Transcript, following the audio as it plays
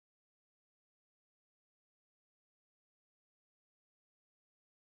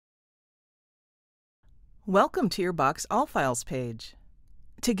Welcome to your Box All Files page.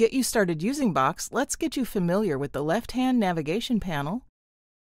 To get you started using Box, let's get you familiar with the left-hand navigation panel,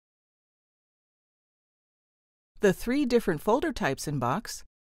 the 3 different folder types in Box,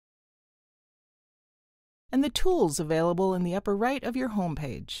 and the tools available in the upper right of your home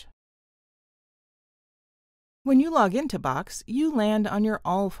page. When you log into Box, you land on your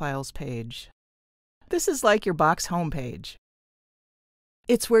All Files page. This is like your Box home page.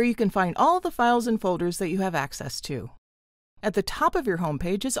 It's where you can find all the files and folders that you have access to. At the top of your home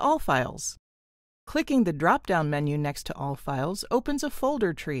page is All Files. Clicking the drop-down menu next to All Files opens a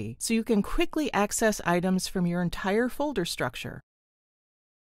folder tree, so you can quickly access items from your entire folder structure.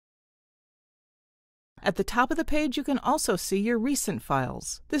 At the top of the page, you can also see your recent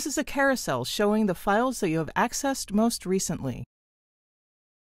files. This is a carousel showing the files that you have accessed most recently.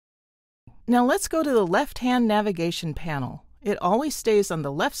 Now let's go to the left-hand navigation panel. It always stays on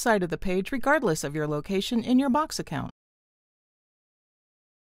the left side of the page regardless of your location in your Box account.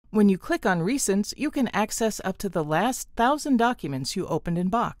 When you click on Recents, you can access up to the last 1,000 documents you opened in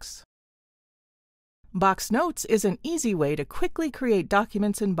Box. Box Notes is an easy way to quickly create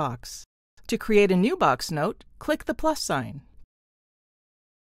documents in Box. To create a new Box Note, click the plus sign.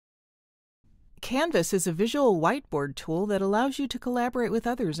 Canvas is a visual whiteboard tool that allows you to collaborate with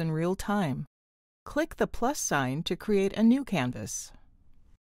others in real time. Click the plus sign to create a new canvas.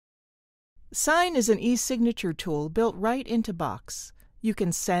 Sign is an e-signature tool built right into Box. You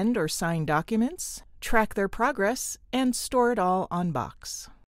can send or sign documents, track their progress, and store it all on Box.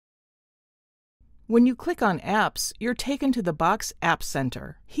 When you click on Apps, you're taken to the Box App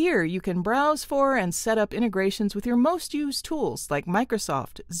Center. Here you can browse for and set up integrations with your most used tools like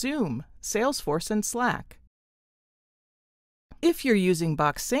Microsoft, Zoom, Salesforce, and Slack. If you're using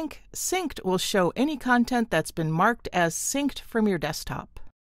Box Sync, Synced will show any content that's been marked as synced from your desktop.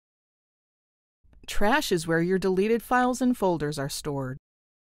 Trash is where your deleted files and folders are stored.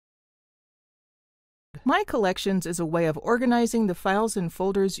 My Collections is a way of organizing the files and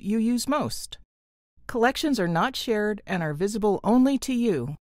folders you use most. Collections are not shared and are visible only to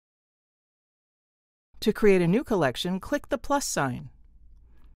you. To create a new collection, click the plus sign.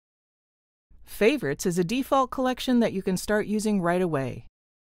 Favorites is a default collection that you can start using right away.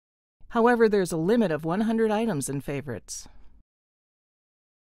 However, there's a limit of 100 items in Favorites.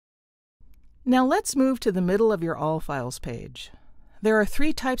 Now let's move to the middle of your All Files page. There are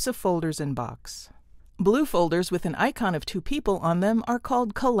 3 types of folders in Box. Blue folders with an icon of 2 people on them are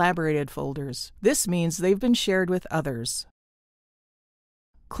called collaborated folders. This means they've been shared with others.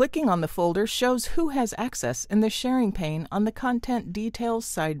 Clicking on the folder shows who has access in the sharing pane on the Content Details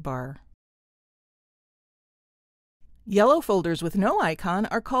sidebar. Yellow folders with no icon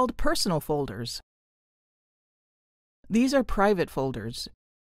are called personal folders. These are private folders.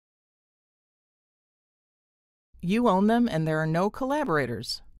 You own them and there are no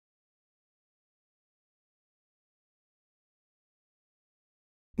collaborators.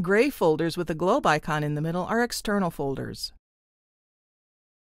 Gray folders with a globe icon in the middle are external folders.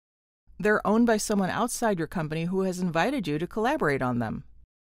 They're owned by someone outside your company who has invited you to collaborate on them.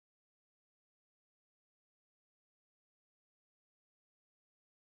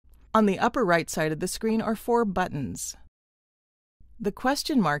 On the upper right side of the screen are 4 buttons. The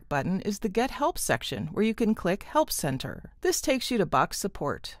question mark button is the Get Help section, where you can click Help Center. This takes you to Box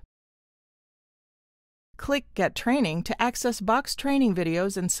Support. Click Get Training to access Box training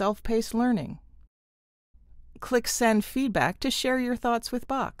videos and self-paced learning. Click Send Feedback to share your thoughts with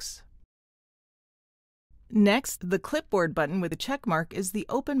Box. Next, the clipboard button with a check mark is the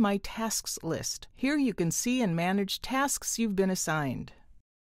Open My Tasks list. Here you can see and manage tasks you've been assigned.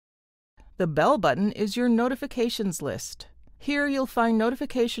 The bell button is your notifications list. Here you'll find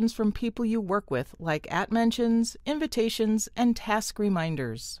notifications from people you work with, like @mentions, invitations, and task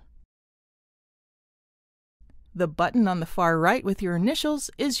reminders. The button on the far right with your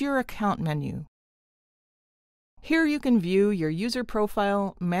initials is your account menu. Here you can view your user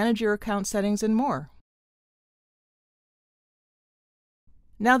profile, manage your account settings, and more.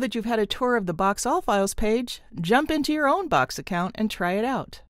 Now that you've had a tour of the Box All Files page, jump into your own Box account and try it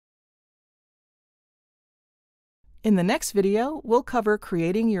out. In the next video, we'll cover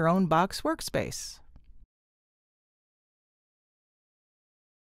creating your own Box workspace.